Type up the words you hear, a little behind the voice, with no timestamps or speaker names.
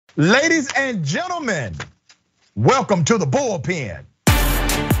Ladies and gentlemen, welcome to the Bullpen.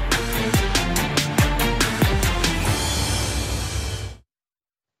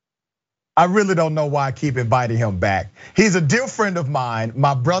 I really don't know why I keep inviting him back. He's a dear friend of mine,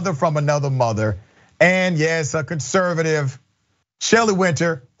 my brother from another mother, and yes, a conservative, Shelley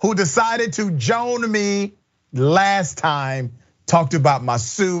Wynter, who decided to join me last time, talked about my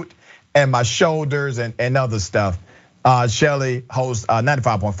suit and my shoulders and other stuff. Shelley hosts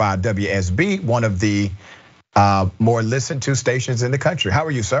 95.5 WSB, one of the more listened to stations in the country. How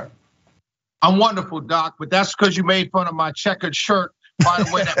are you, sir? I'm wonderful, Doc, but that's because you made fun of my checkered shirt, by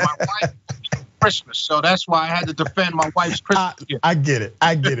the way, that my wife Christmas. So that's why I had to defend my wife's Christmas gift. I get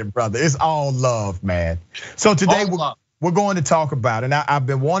it, brother. It's all love, man. So today we're going to talk about, and I've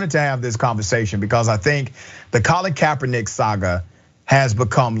been wanting to have this conversation because I think the Colin Kaepernick saga has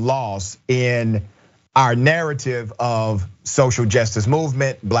become lost in our narrative of social justice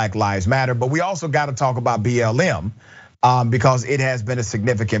movement, Black Lives Matter, but we also got to talk about BLM because it has been a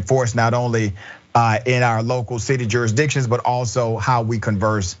significant force, not only in our local city jurisdictions, but also how we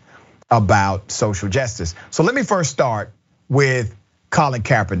converse about social justice. So let me first start with Colin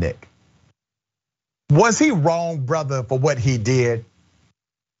Kaepernick. Was he wrong, brother, for what he did?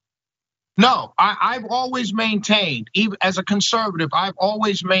 No, I've always maintained, even as a conservative, I've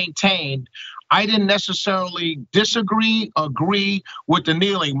always maintained I didn't necessarily agree with the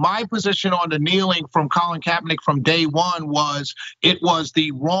kneeling. My position on the kneeling from Colin Kaepernick from day one was it was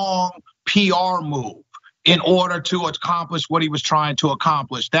the wrong PR move in order to accomplish what he was trying to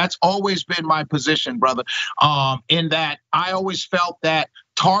accomplish. That's always been my position, brother, in that I always felt that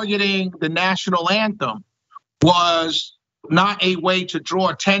targeting the national anthem was not a way to draw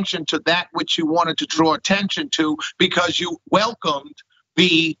attention to that which you wanted to draw attention to, because you welcomed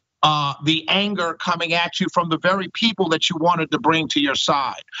the anger coming at you from the very people that you wanted to bring to your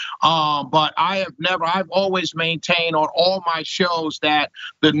side. But I've always maintained on all my shows that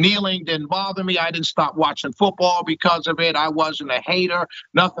the kneeling didn't bother me. I didn't stop watching football because of it. I wasn't a hater,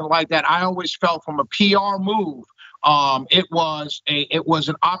 nothing like that. I always felt from a PR move, it was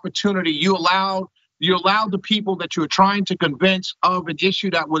an opportunity. You allowed the people that you were trying to convince of an issue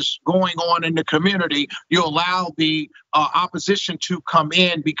that was going on in the community, you allowed the opposition to come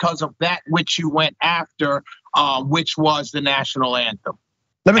in because of that which you went after, which was the national anthem.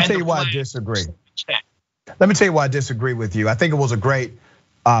 Let me tell you why I disagree. Let me tell you why I disagree with you. I think it was a great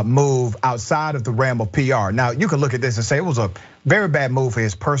move outside of the realm of PR. Now, you can look at this and say it was a very bad move for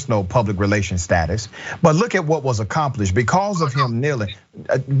his personal public relations status, but look at what was accomplished because of him kneeling.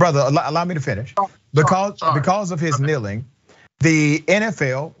 Brother, allow me to finish. Because of his kneeling, the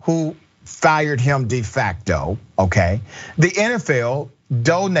NFL, who fired him de facto, okay, the NFL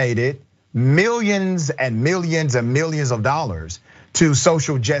donated millions and millions and millions of dollars to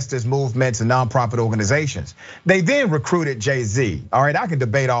social justice movements and nonprofit organizations. They then recruited Jay-Z. All right, I can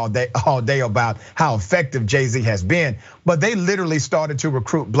debate all day about how effective Jay-Z has been, but they literally started to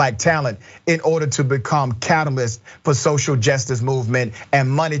recruit black talent in order to become catalysts for social justice movement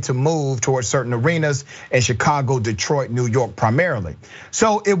and money to move towards certain arenas in Chicago, Detroit, New York primarily.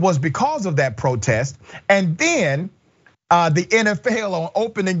 So it was because of that protest. And then the NFL on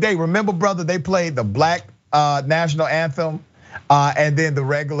opening day, remember, brother, they played the black national anthem and then the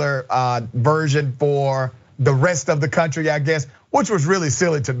regular version for the rest of the country, I guess, which was really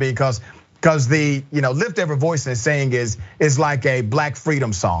silly to me because the lift every voice and sing is like a black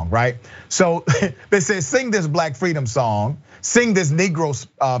freedom song, right? So they said sing this black freedom song, sing this Negro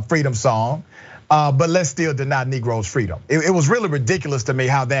freedom song, but let's still deny Negroes freedom. It was really ridiculous to me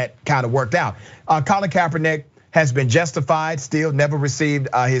how that kind of worked out. Colin Kaepernick has been justified, still never received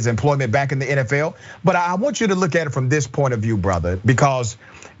his employment back in the NFL. But I want you to look at it from this point of view, brother, because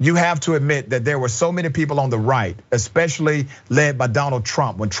you have to admit that there were so many people on the right, especially led by Donald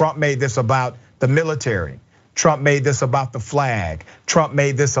Trump. When Trump made this about the military, Trump made this about the flag, Trump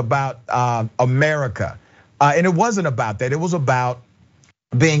made this about America. And it wasn't about that, it was about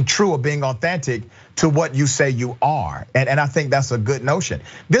being true or being authentic to what you say you are. And I think that's a good notion.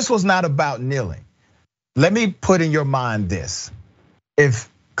 This was not about kneeling. Let me put in your mind this. If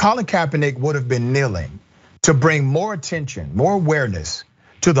Colin Kaepernick would have been kneeling to bring more attention, more awareness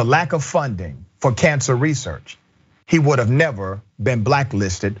to the lack of funding for cancer research, he would have never been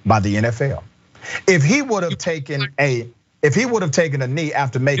blacklisted by the NFL. If he would have taken a knee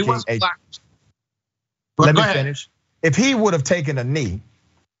after making let me finish. If he would have taken a knee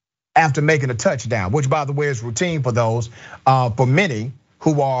after making a touchdown, which by the way is routine for those, for many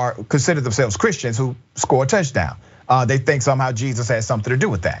who are consider themselves Christians who score a touchdown. They think somehow Jesus has something to do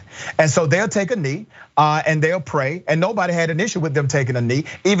with that. And so they'll take a knee and they'll pray, and nobody had an issue with them taking a knee,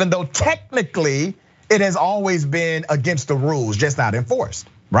 even though technically it has always been against the rules, just not enforced,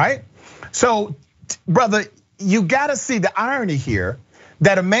 right? So, brother, you gotta see the irony here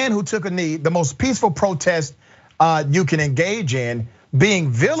that a man who took a knee, the most peaceful protest you can engage in, being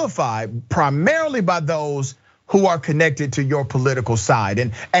vilified primarily by those who are connected to your political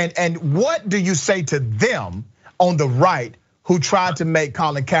side. And what do you say to them on the right who tried to make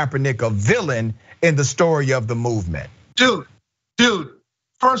Colin Kaepernick a villain in the story of the movement? Dude,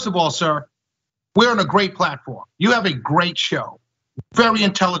 first of all, sir, we're on a great platform. You have a great show. Very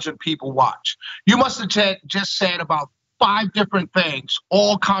intelligent people watch. You must have just said about 5 different things,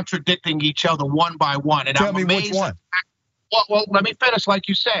 all contradicting each other one by one. And Tell me which one. Well, let me finish like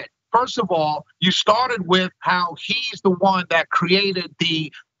you said. First of all, you started with how he's the one that created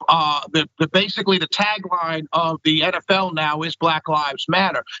the basically the tagline of the NFL now is Black Lives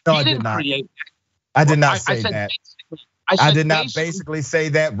Matter. No, he didn't create that. I did not say that. I did not basically say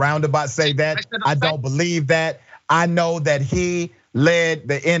that, roundabout say that. I don't believe that. I know that he led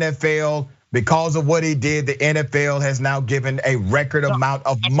the NFL because of what he did. The NFL has now given a record amount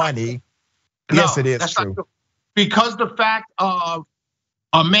of money. Yes, it is true. Because the fact of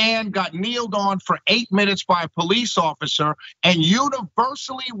a man got kneeled on for 8 minutes by a police officer and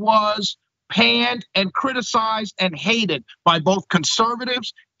universally was panned and criticized and hated by both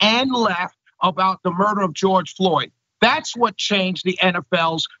conservatives and left about the murder of George Floyd. That's what changed the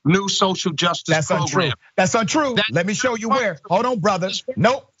NFL's new social justice program. That's untrue. Let me show you where. Hold on, brother.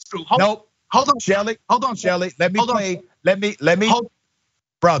 Nope. Nope. Hold on, Shelley. Hold on, Shelley. Let me.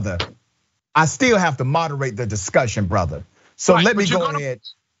 Brother, I still have to moderate the discussion, brother. So let me go ahead.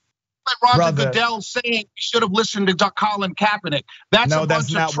 Roger Goodell saying we should have listened to Colin Kaepernick. That's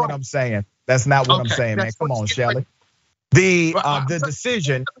not what I'm saying. That's not what I'm saying, man. Come on, Shelley. The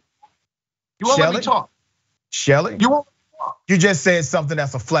decision. You won't let me talk. Shelley, you just said something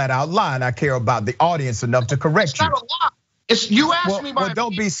that's a flat out lie, and I care about the audience enough to correct you. It's not a lie. It's you asked me.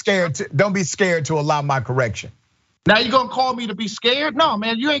 Don't be scared to allow my correction. Now you're gonna call me to be scared? No,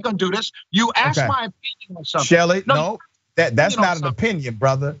 man, you ain't gonna do this. You asked my opinion on something. Shelley, no, that's not an opinion,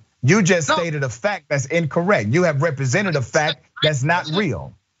 brother. You just stated a fact that's incorrect. You have represented a fact that's not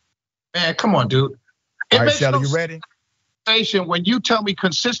real. Man, come on, dude. All right, Shelley, you ready? When you tell me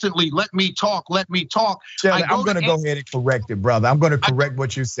consistently, let me talk. Shelley, I'm gonna go ahead and correct it, brother. I'm gonna correct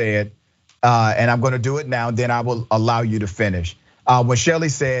what you said, and I'm gonna do it now, and then I will allow you to finish. When Shelley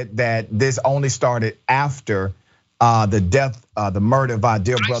said that this only started after the death, the murder of our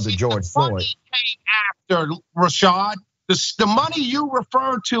dear brother George Floyd. Money came after, Rashad. The money you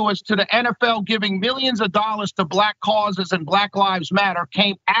referred to as to the NFL giving millions of dollars to black causes and Black Lives Matter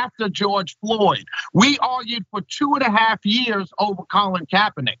came after George Floyd. We argued for 2.5 years over Colin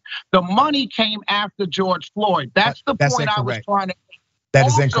Kaepernick. The money came after George Floyd. That's the point I was trying to make. That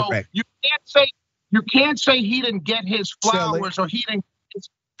is incorrect. You can't say he didn't get his flowers or he didn't.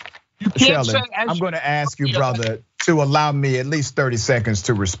 You can't say. I'm going to ask you, brother, to allow me at least 30 seconds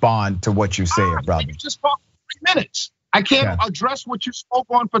to respond to what you said, brother. You just talked for 3 minutes. I can't address what you spoke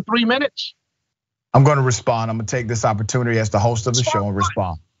on for 3 minutes. I'm going to respond. I'm going to take this opportunity as the host of the show and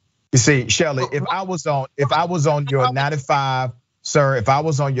respond. You see, Shelley, if I was on your 95, sir, if I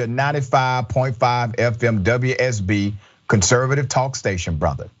was on your 95.5 FM WSB conservative talk station,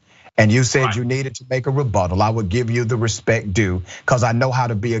 brother, and you said you needed to make a rebuttal, I would give you the respect due because I know how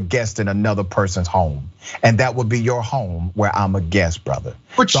to be a guest in another person's home. And that would be your home where I'm a guest, brother.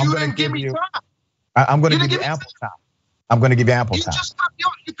 But you didn't give me time. I'm going to give you ample time. I'm going to give you ample time.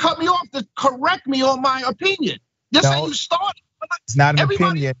 You cut me off to correct me on my opinion. That's how you started. It's not an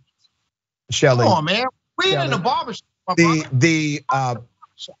opinion, Shelley. Come on, man. We ain't in the barbershop.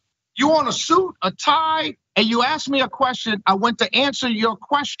 You on a suit, a tie, and you asked me a question. I went to answer your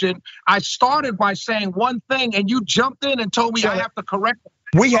question. I started by saying one thing, and you jumped in and told me I have to correct it.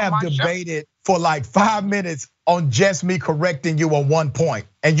 We have debated for like 5 minutes on just me correcting you on one point,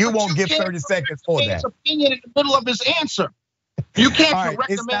 and you won't give 30 seconds for that. Opinion in the middle of his answer. You can't correct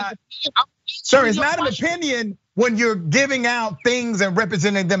the man's opinion. Sir, it's not an opinion when you're giving out things and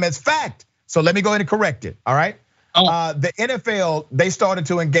representing them as fact. So let me go ahead and correct it. All right. The NFL, they started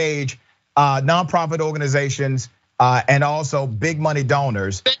to engage nonprofit organizations and also big money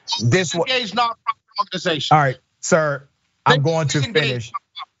donors. This engage nonprofit organizations. All right, sir. I'm going to finish.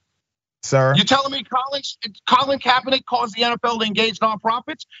 Sir, you telling me Colin Kaepernick caused the NFL to engage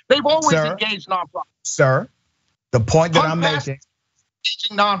nonprofits? They've always engaged nonprofits. Sir, the point that I'm making.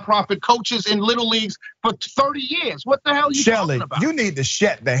 teaching nonprofit coaches in little leagues for 30 years. What the hell are you talking about? You need to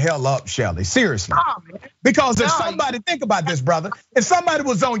shut the hell up, Shelley. Seriously. Because if somebody, think about this, brother. If somebody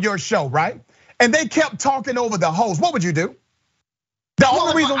was on your show, right? And they kept talking over the host, what would you do? The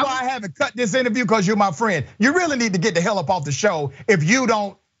only reason why I haven't cut this interview because you're my friend. You really need to get the hell up off the show if you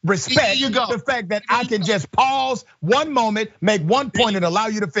don't respect the fact that I can just pause one moment, make one point, and allow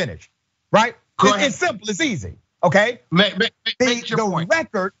you to finish. Right? It's simple. It's easy. Okay. The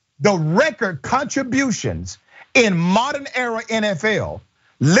record contributions in modern era NFL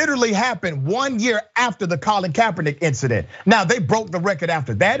literally happened 1 year after the Colin Kaepernick incident. Now they broke the record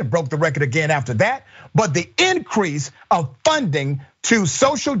after that and broke the record again after that. But the increase of funding to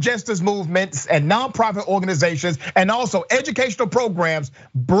social justice movements and nonprofit organizations and also educational programs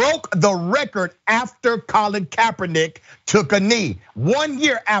broke the record after Colin Kaepernick took a knee. 1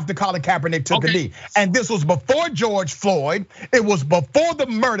 year after Colin Kaepernick took a knee. And this was before George Floyd. It was before the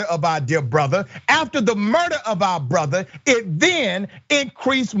murder of our dear brother. After the murder of our brother, it then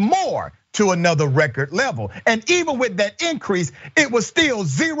increased more to another record level. And even with that increase, it was still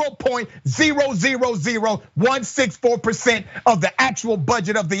 0.000164% of the actual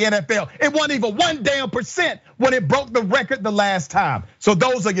budget of the NFL. It wasn't even 1 damn percent when it broke the record the last time. So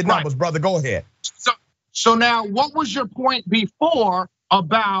those are your numbers, brother. Go ahead. So now what was your point before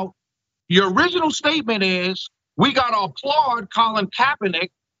about your original statement is we got to applaud Colin Kaepernick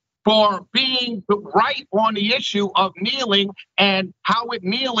for being right on the issue of kneeling and how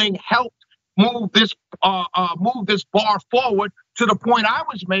kneeling helped move this bar forward to the point I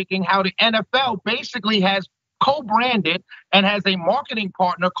was making, how the NFL basically has co-branded and has a marketing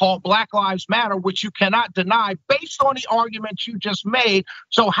partner called Black Lives Matter, which you cannot deny based on the argument you just made.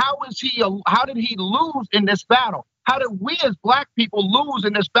 So how did he lose in this battle? How did we as black people lose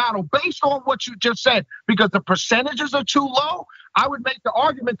in this battle based on what you just said? Because the percentages are too low. I would make the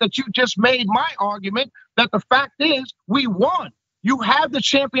argument that you just made my argument that the fact is we won. You have the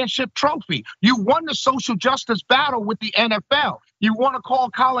championship trophy. You won the social justice battle with the NFL. You want to call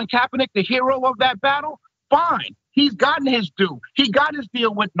Colin Kaepernick the hero of that battle? Fine. He's gotten his due. He got his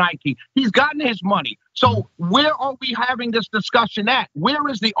deal with Nike. He's gotten his money. So where are we having this discussion at? Where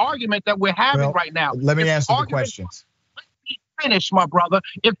is the argument that we're having right now? Let me answer the questions. Let me finish, my brother.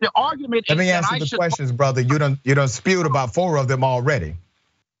 If the argument let me answer the questions, brother. You done spewed about 4 of them already.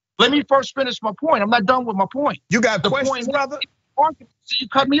 Let me first finish my point. I'm not done with my point. You got questions, brother? So you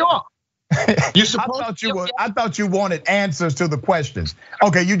cut me off. I thought you wanted answers to the questions.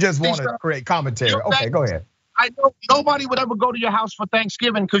 Okay, you just want to create commentary. Okay, go ahead. I know nobody would ever go to your house for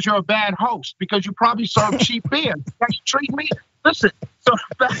Thanksgiving because you're a bad host, because you probably serve cheap beer. You treat me. Listen, so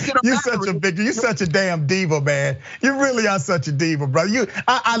you're such a damn diva, man. You really are such a diva, brother.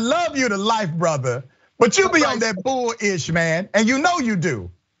 I love you to life, brother, but you be on that bullish, man, and you know you do.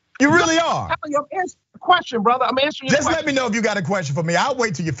 You really are. I'm answering the question, brother. I'm answering your question. Just let me know if you got a question for me. I'll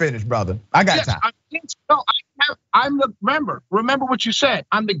wait till you finish, brother. I got time. I'm the member. Remember what you said.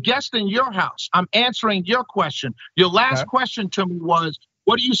 I'm the guest in your house. I'm answering your question. Your last question to me was,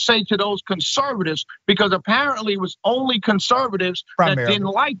 what do you say to those conservatives? Because apparently it was only conservatives that didn't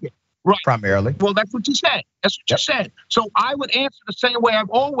like it. Right. Primarily. Well, that's what you said. That's what you said. So I would answer the same way I've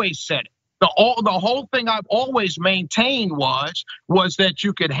always said it. The whole thing I've always maintained was that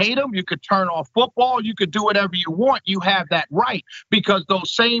you could hate them, you could turn off football, you could do whatever you want. You have that right, because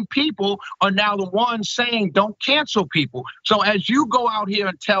those same people are now the ones saying don't cancel people. So as you go out here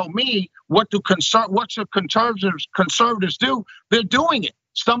and tell me what should conservatives do, they're doing it.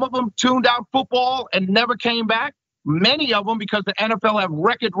 Some of them tuned out football and never came back. Many of them, because the NFL have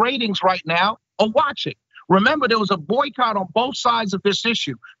record ratings right now, are watching. Remember, there was a boycott on both sides of this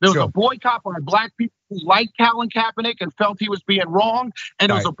issue. There was a boycott by black people who liked Colin Kaepernick and felt he was being wrong, and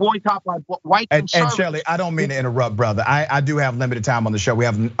there was a boycott by white conservatives. And Shelley, I don't mean to interrupt, brother. I do have limited time on the show. We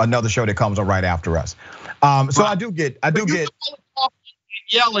have another show that comes on right after us. So I do get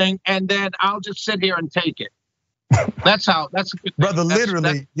yelling, and then I'll just sit here and take it. That's a good thing. Brother,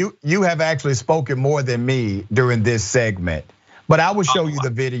 literally, you have actually spoken more than me during this segment. But I will show you the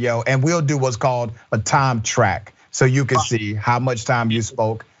video, and we'll do what's called a time track, so you can see how much time you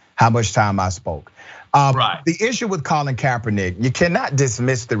spoke, how much time I spoke. The issue with Colin Kaepernick, you cannot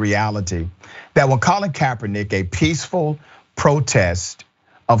dismiss the reality that when Colin Kaepernick, a peaceful protest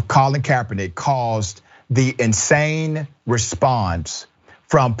of Colin Kaepernick, caused the insane response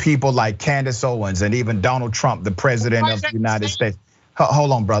from people like Candace Owens and even Donald Trump, the president of the United States.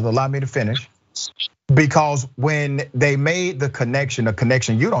 Hold on, brother, allow me to finish. Because when they made the connection, a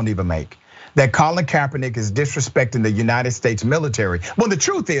connection you don't even make, that Colin Kaepernick is disrespecting the United States military. Well, the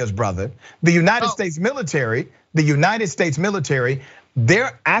truth is, brother, the United States military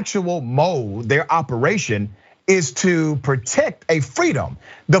their actual mode, their operation is to protect a freedom.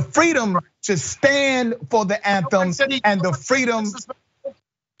 The freedom to stand for the anthem and the freedom,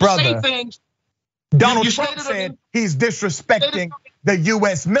 brother. Donald Trump said he's disrespecting the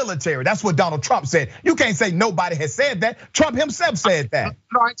US military. That's what Donald Trump said. You can't say nobody has said that. Trump himself said that.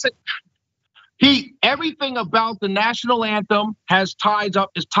 No, I said everything about the national anthem is tied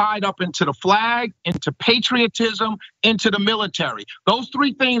up into the flag, into patriotism, into the military. Those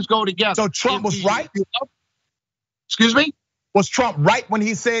three things go together. So Trump was right? Excuse me? Was Trump right when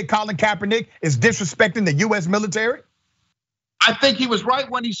he said Colin Kaepernick is disrespecting the US military? I think he was right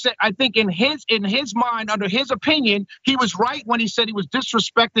when he said, I think in his mind, under his opinion, he was right when he said he was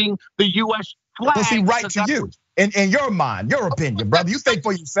disrespecting the US flag. Was he right to you? In your mind, your opinion, brother? You think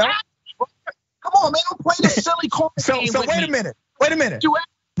for yourself? Come on, man, don't play this silly coin game. So wait a minute.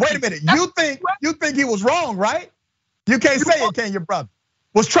 You think he was wrong, right? You can't say it, can you, brother?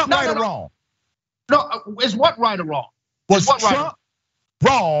 Was Trump right or wrong? No, is what right or wrong? Was Trump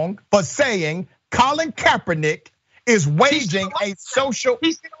wrong for saying Colin Kaepernick is waging a social?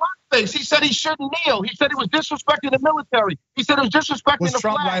 He said a lot of things. He said he shouldn't kneel. He said he was disrespecting the military. He said he was disrespecting the flag. Was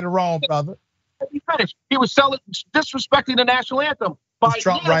Trump right or wrong, brother? He finished. He was disrespecting the national anthem. Was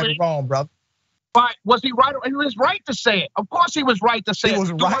Trump right or wrong, brother? Was he right? He was right to say it. Of course he was right to say it. He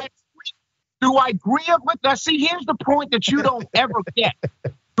was right. Do I agree with that? See, here's the point that you don't ever get.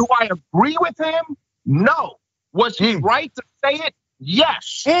 Do I agree with him? No. Was he right to say it? Yes.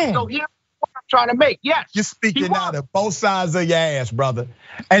 So here's what I'm trying to make. Yes. You're speaking out of both sides of your ass, brother.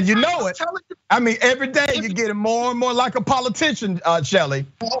 And you know it. I mean, every day you're getting more and more like a politician, Shelley.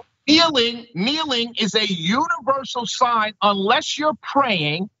 Kneeling is a universal sign unless you're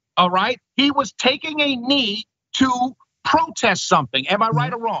praying, all right? He was taking a knee to protest something. Am I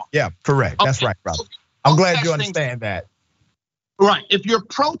right or wrong? Yeah, correct. Okay. That's right, brother. I'm glad you understand that. Right. If you're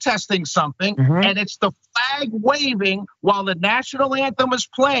protesting something and it's the flag waving while the national anthem is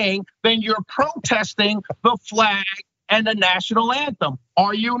playing, then you're protesting the flag and the national anthem.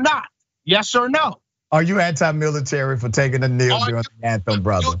 Are you not? Yes or no? Are you anti-military for taking a kneel during the anthem,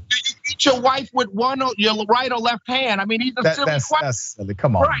 brother? Do you beat your wife with your right or left hand? I mean, these are silly questions. That's silly.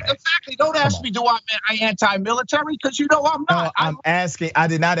 Come on, right, man. Exactly. Don't ask me, do I anti-military? Because you know I'm not. No, I'm asking. I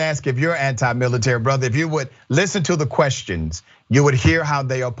did not ask if you're anti-military, brother. If you would listen to the questions, you would hear how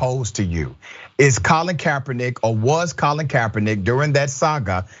they oppose to you. Is Colin Kaepernick, or was Colin Kaepernick during that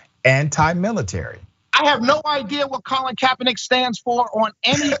saga anti-military? I have no idea what Colin Kaepernick stands for on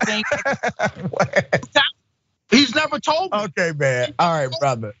anything. He's never told me. Okay, man. All right,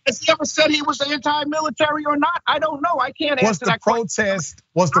 brother. Has he ever said he was anti-military or not? I don't know. I can't answer that question.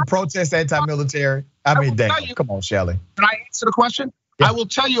 Was the protest anti-military? I mean, damn. Come on, Shelley. Can I answer the question? Yeah. I will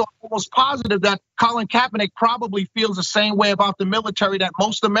tell you, I'm almost positive that Colin Kaepernick probably feels the same way about the military that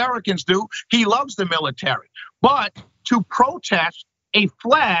most Americans do. He loves the military. But to protest a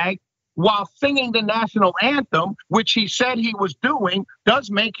flag while singing the national anthem, which he said he was doing, does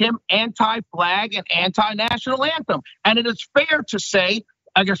make him anti-flag and anti-national anthem. And it is fair to say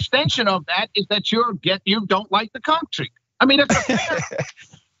an extension of that is that you don't like the country. I mean, it's a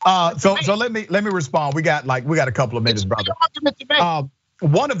fair. So let me respond. We got a couple of minutes, brother.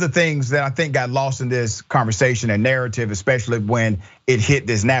 One of the things that I think got lost in this conversation and narrative, especially when it hit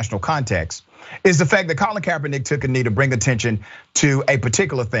this national context, is the fact that Colin Kaepernick took a knee to bring attention to a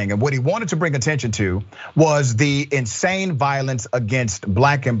particular thing. And what he wanted to bring attention to was the insane violence against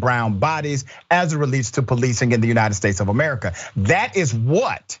Black and brown bodies as it relates to policing in the United States of America. That is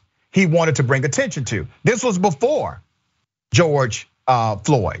what he wanted to bring attention to. This was before George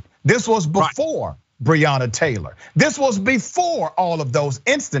Floyd. This was before Breonna Taylor. This was before all of those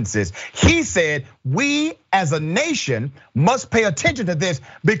instances. He said, we as a nation must pay attention to this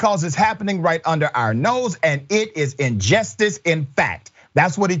because it's happening right under our nose and it is injustice in fact.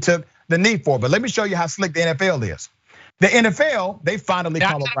 That's what he took the knee for. But let me show you how slick the NFL is. The NFL, they finally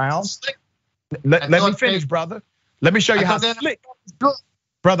come around. Let me finish, brother. Let me show you how slick.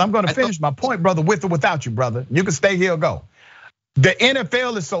 Brother, I'm gonna finish my point, brother, with or without you, brother. You can stay here or go. The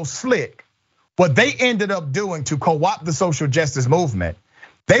NFL is so slick. What they ended up doing to co-opt the social justice movement,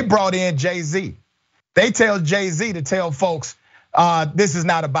 they brought in Jay-Z. They tell Jay-Z to tell folks, this is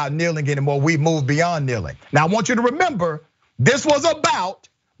not about kneeling anymore. We moved beyond kneeling. Now I want you to remember, this was about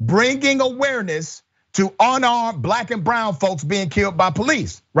bringing awareness to unarmed Black and brown folks being killed by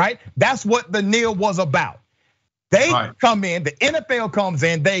police, right? That's what the kneel was about. They come in, the NFL comes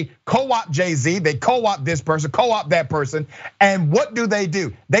in, they co-opt Jay-Z, they co-opt this person, co-opt that person. And what do? They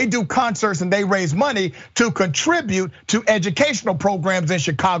do concerts and they raise money to contribute to educational programs in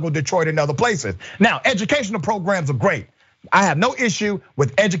Chicago, Detroit, and other places. Now, educational programs are great. I have no issue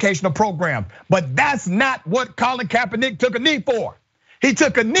with educational programs, but that's not what Colin Kaepernick took a knee for. He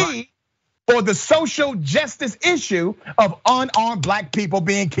took a knee for the social justice issue of unarmed black people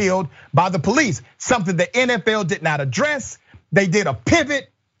being killed by the police, something the NFL did not address. They did a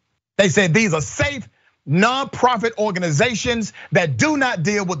pivot. They said these are safe, nonprofit organizations that do not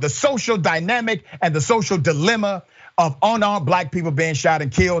deal with the social dynamic and the social dilemma of unarmed black people being shot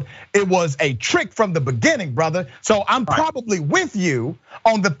and killed. It was a trick from the beginning, brother. So I'm probably with you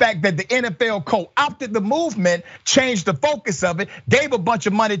on the fact that the NFL co-opted the movement, changed the focus of it, gave a bunch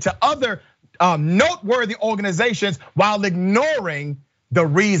of money to other noteworthy organizations while ignoring the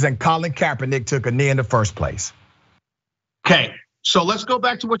reason Colin Kaepernick took a knee in the first place. Okay, so let's go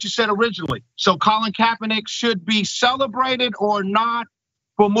back to what you said originally. So Colin Kaepernick should be celebrated or not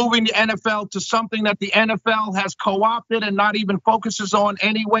for moving the NFL to something that the NFL has co-opted and not even focuses on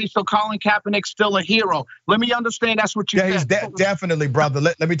anyway. So Colin Kaepernick's still a hero. Let me understand that's what you said. He's definitely, brother.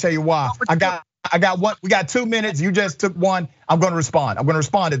 Let me tell you why. I got what? We got 2 minutes. You just took one. I'm going to respond. I'm going to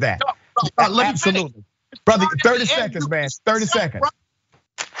respond to that. Absolutely, brother. 30 seconds, man. 30 seconds.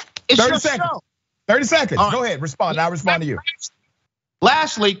 30 seconds. 30 seconds. Go ahead. Respond. I'll respond to you.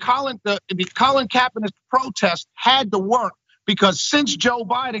 Lastly, Colin Kaepernick's protest had to work because since Joe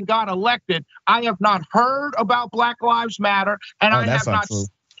Biden got elected, I have not heard about Black Lives Matter, and I have not seen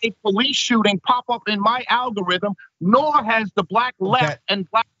a police shooting pop up in my algorithm, nor has the black left and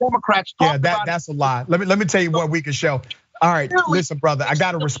black Democrats talked about it. That's a lie. Let me tell you what we can show. All right, listen, brother, I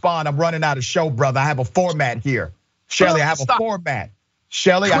got to respond. I'm running out of show, brother. I have a format here. Shelley, I have a format.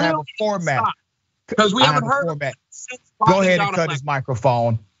 Shelley, I have a format. Because we haven't heard. Go ahead and cut his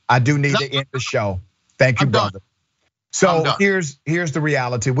microphone. I do need to end the show. Thank you, brother. So here's the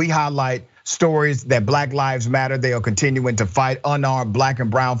reality. We highlight stories that Black Lives Matter. They are continuing to fight unarmed black and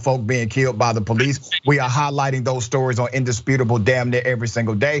brown folk being killed by the police. We are highlighting those stories on Indisputable damn near every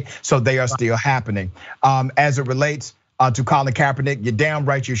single day. So they are still happening. As it relates to Colin Kaepernick, you're damn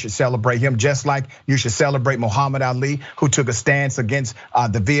right you should celebrate him, just like you should celebrate Muhammad Ali, who took a stance against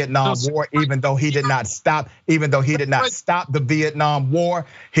the Vietnam War, even though he did not stop the Vietnam War.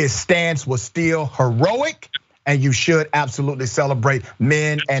 His stance was still heroic. And you should absolutely celebrate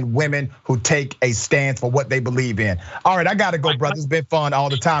men and women who take a stance for what they believe in. All right, I gotta go, brother. It's been fun all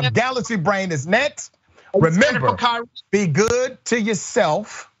the time. Galaxy Brain is next. Remember, be good to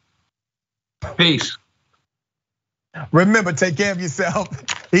yourself. Peace. Remember, take care of yourself.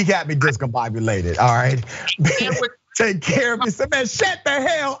 He got me discombobulated, all right? Take care of yourself, man, shut the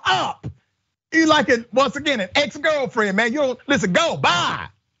hell up. You like it, once again, an ex-girlfriend, man. You don't, listen, go, bye.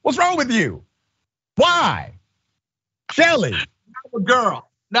 What's wrong with you? Why? Shelley. Now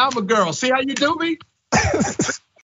I'm a girl. See how you do me?